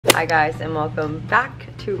Hi guys, and welcome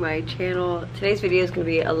back to my channel. Today's video is going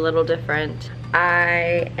to be a little different.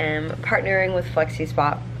 I am partnering with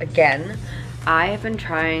FlexiSpot again. I have been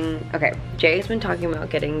trying, Jay's been talking about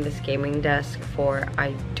getting this gaming desk for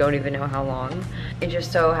I don't even know how long. It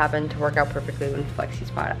just so happened to work out perfectly when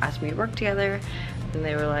FlexiSpot asked me to work together, and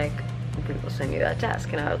they were like, we will send you that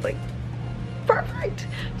desk, and I was like, perfect.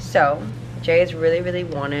 So Jay has really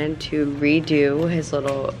wanted to redo his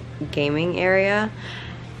little gaming area,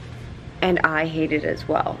 and I hate it as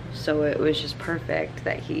well. So it was just perfect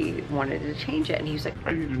that he wanted to change it. And he was like,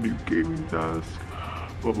 I need a new gaming desk.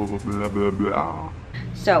 Blah, blah, blah, blah, blah, blah.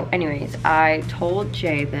 So anyways, I told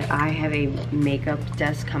Jay that I have a makeup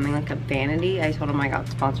desk coming, like a vanity. I told him I got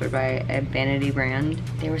sponsored by a vanity brand.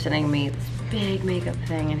 They were sending me this big makeup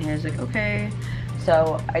thing, and he was like, okay.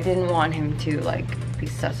 So I didn't want him to like be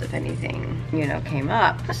sus if anything, you know, came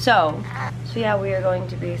up. So yeah, we are going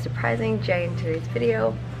to be surprising Jay in today's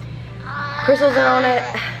video. Crystal's in on it,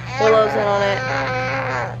 Willow's in on it,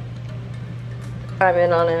 I'm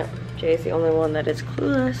in on it. Jay's the only one that is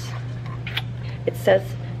clueless. It says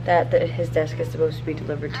that his desk is supposed to be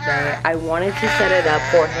delivered today. I wanted to set it up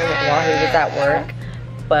for him while he was at work,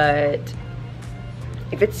 but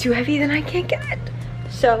if it's too heavy, then I can't get it.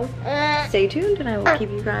 So stay tuned and I will keep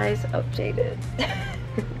you guys updated.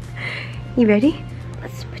 You ready?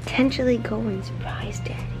 Let's potentially go and surprise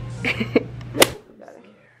Daddy.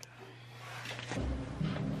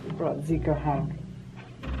 Brought Zika home.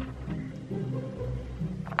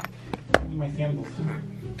 My sandals.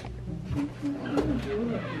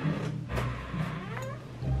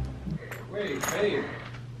 Wait, babe.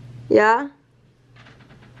 Yeah?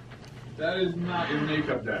 That is not your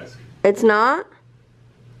makeup desk. It's not?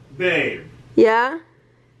 Babe. Yeah?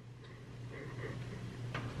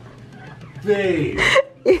 Babe.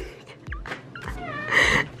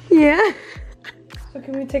 Yeah? So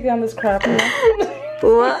can we take down this crap now?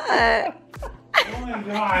 What? Oh my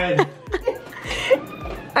god.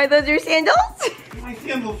 Are those your sandals? My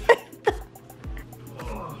sandals.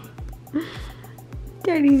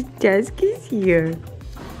 Daddy's desk is here.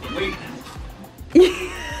 Wait.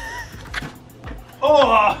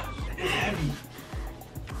 Oh, it's heavy.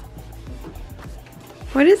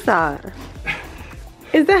 What is that?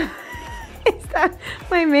 Is that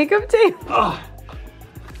my makeup tape? Oh.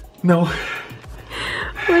 No.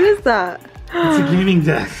 What is that? It's a gaming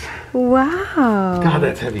desk. Wow. God,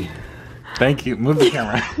 that's heavy. Thank you. Move the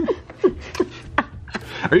camera.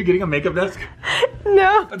 Are you getting a makeup desk?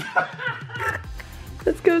 No.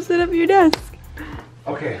 Let's go set up your desk.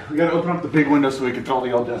 Okay, we gotta open up the big window so we can throw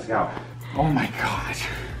the old desk out. Oh my gosh.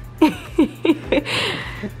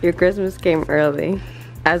 Your Christmas came early,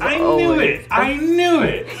 as always. I knew it! I knew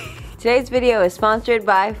it! Today's video is sponsored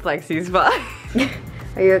by FlexiSpot.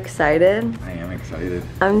 Are you excited? I am excited.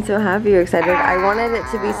 I'm so happy you're excited. I wanted it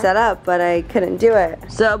to be set up, but I couldn't do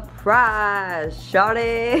it. Surprise,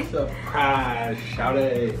 shawty. Surprise, shout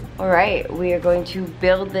it. All right, we are going to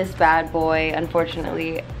build this bad boy.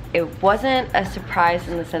 Unfortunately, it wasn't a surprise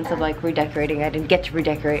in the sense of like redecorating. I didn't get to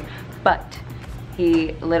redecorate, but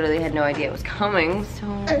he literally had no idea it was coming. So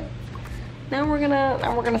now we're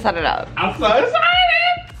gonna set it up. I'm so excited!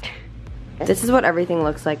 This is what everything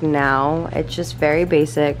looks like now. It's just very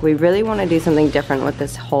basic. We really want to do something different with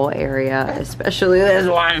this whole area, especially this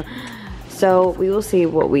one. So we will see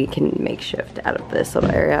what we can make shift out of this little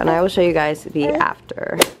area, and I will show you guys the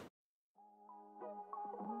after.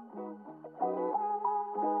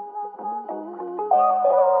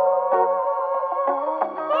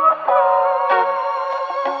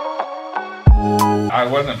 I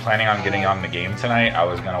wasn't planning on getting on the game tonight. I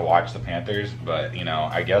was gonna watch the Panthers, but you know,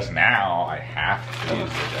 I guess now I have to use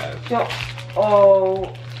the desk. Don't.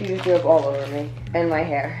 Oh, you just threw up all over me and my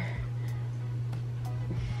hair.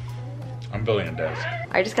 I'm building a desk.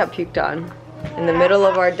 I just got puked on in the middle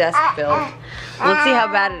of our desk build. Let's see how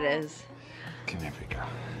bad it is. Okay, there we go.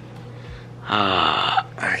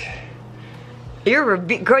 Okay. You're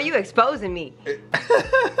girl, you exposing me.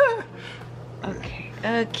 Okay.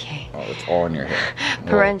 Oh, it's all in your hair.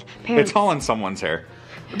 Parents. It's all in someone's hair.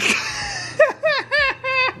 The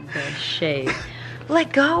shade.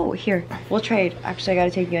 Let go. Here, we'll trade. Actually, I gotta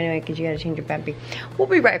take you anyway because you gotta change your baby. We'll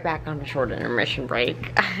be right back on a short intermission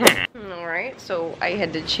break. Alright, so I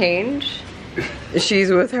had to change. She's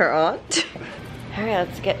with her aunt. Alright,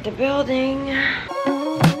 let's get to building.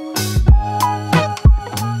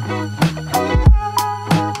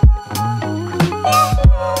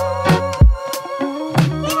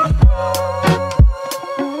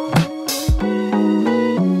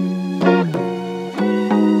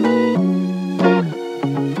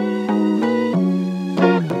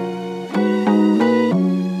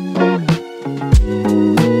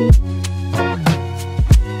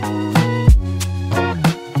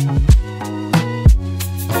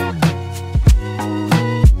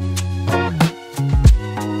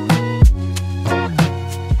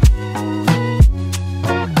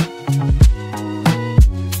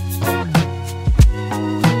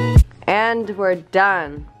 we're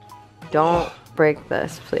done. Don't break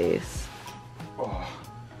this, please. Oh.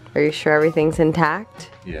 Are you sure everything's intact?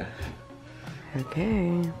 Yeah.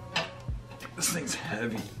 Okay. This thing's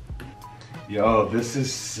heavy. Yo, this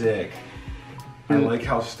is sick. I like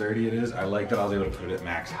how sturdy it is. I like that I was able to put it at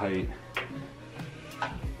max height.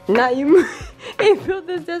 Not you. He built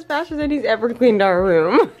this desk faster than he's ever cleaned our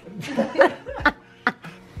room.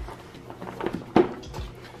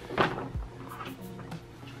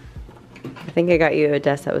 I think I got you a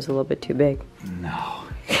desk that was a little bit too big. No.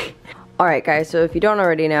 Alright guys, so if you don't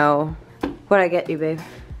already know, what'd I get you, babe?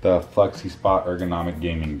 The Flexi Spot ergonomic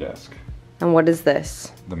gaming desk. And what is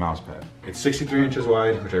this? The mouse pad. It's 63 inches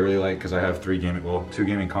wide, which I really like because I have two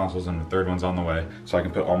gaming consoles and the third one's on the way. So I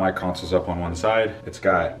can put all my consoles up on one side. It's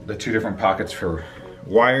got the two different pockets for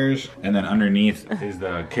wires, and then underneath is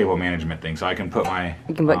the cable management thing. So I can put my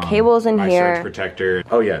cables in my here. surge protector.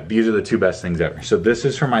 Oh yeah, these are the two best things ever. So this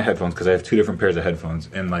is for my headphones because I have two different pairs of headphones,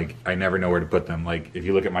 and like I never know where to put them. Like if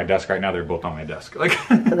you look at my desk right now, they're both on my desk. Like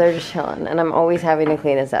So they're just chilling, and I'm always having to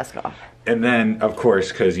clean his desk off. And then of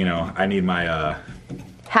course, because you know I need my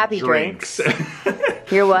happy drinks.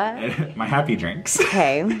 Your what? My happy drinks.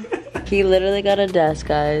 Okay. He literally got a desk,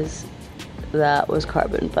 guys, that was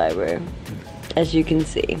carbon fiber, as you can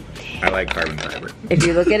see. I like carbon fiber. If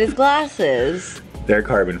you look at his glasses, They're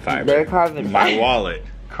carbon fiber. they're carbon fiber. My wallet,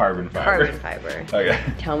 carbon fiber. Carbon fiber. Okay.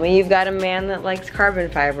 Tell me you've got a man that likes carbon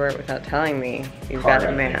fiber without telling me you've got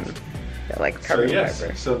a man that likes So carbon yes,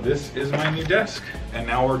 fiber. so this is my new desk, and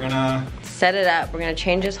now we're gonna Set it up. We're gonna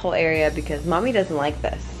change this whole area because mommy doesn't like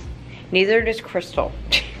this. Neither does Crystal.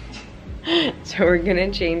 So we're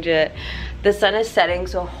gonna change it. The sun is setting,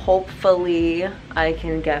 so hopefully I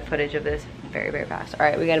can get footage of this very, very fast. All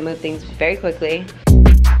right, we gotta move things very quickly.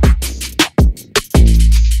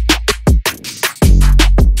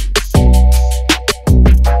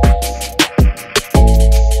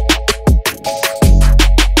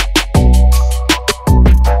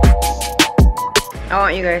 I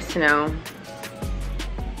want you guys to know,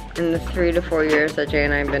 in the 3 to 4 years that Jay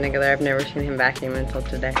and I have been together, I've never seen him vacuum until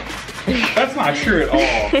today. That's not true at all.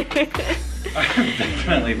 I'm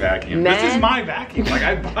definitely vacuum. This is my vacuum. Like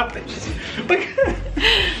I bought this. Like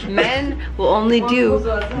Men will only do.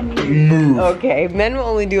 move. Okay, men will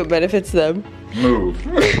only do what benefits them. Move.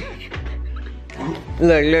 Look,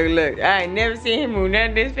 look, look. I ain't never seen him move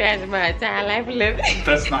nothing this fast in my entire life of living.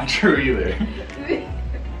 That's not true either.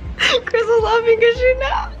 Crystal's laughing because she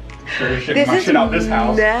knows. Sure shit my shit out this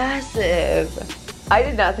house. Massive. I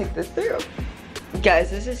did not think this through.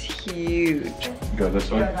 Guys, this is huge. Go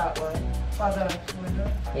this way. That way. By the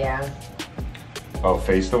window. Yeah. Oh,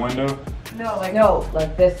 face the window? No, like No,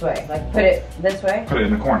 like this way. Like put it this way. Put it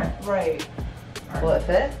in the corner. right. Will it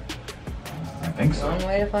fit? I think so. One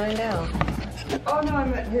way to find out. Oh no, I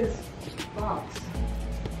meant his box.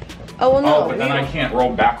 Oh, well, no. Oh, but then I can't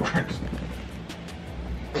roll backwards.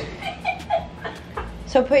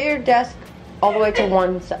 So put your desk all the way to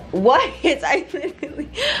one side. What?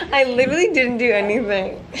 I literally didn't do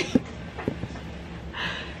anything.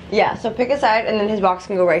 Yeah, so pick a side and then his box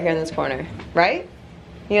can go right here in this corner, right?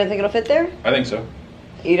 You don't think it'll fit there? I think so.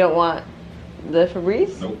 You don't want the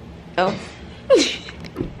Febreze? Nope. Oh.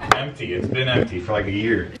 Empty. It's been empty for like a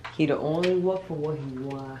year. He don't only work for what he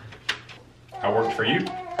wants. I worked for you.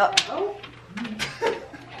 Oh.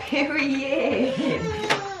 Period.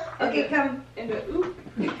 Okay, come.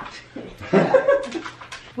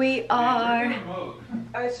 We are.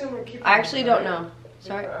 I assume we're keeping. I actually don't know.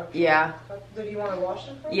 Sorry. Yeah. Do you want to wash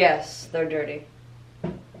them first? Yes, they're dirty.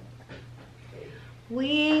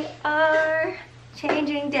 We are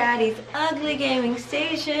changing Daddy's ugly gaming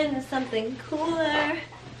station to something cooler.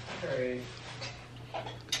 Okay.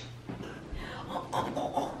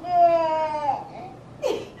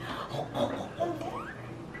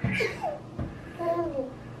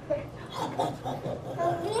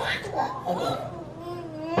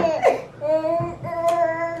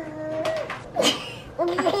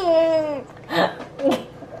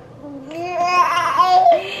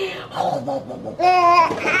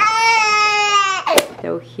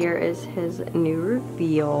 So here is his new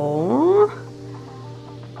reveal.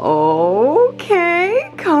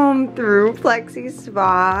 Okay, come through, Flexi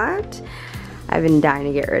Spot. I've been dying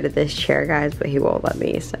to get rid of this chair, guys, but he won't let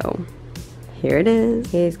me, so here it is.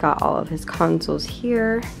 He's got all of his consoles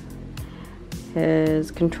here, his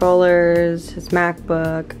controllers, his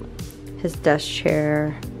MacBook, his desk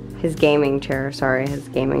chair, his gaming chair,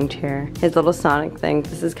 his little Sonic thing.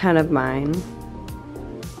 This is kind of mine.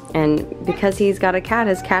 And because he's got a cat,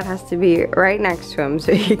 his cat has to be right next to him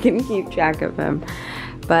so he can keep track of him.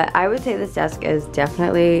 But I would say this desk is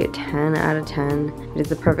definitely 10 out of 10. It is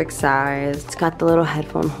the perfect size. It's got the little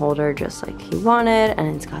headphone holder just like he wanted,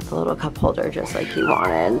 and it's got the little cup holder just like he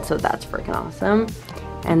wanted, so that's freaking awesome.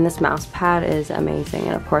 And this mouse pad is amazing,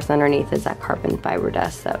 and of course underneath is that carbon fiber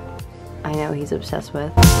desk that I know he's obsessed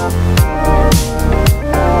with.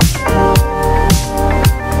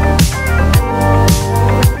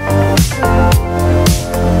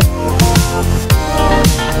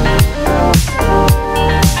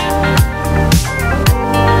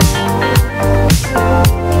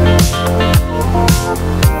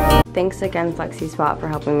 Thanks again, FlexiSpot, for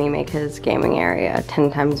helping me make his gaming area 10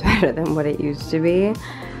 times better than what it used to be.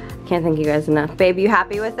 Can't thank you guys enough. Babe, you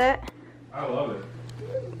happy with it? I love it.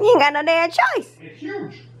 You ain't got no damn choice. It's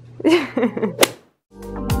huge.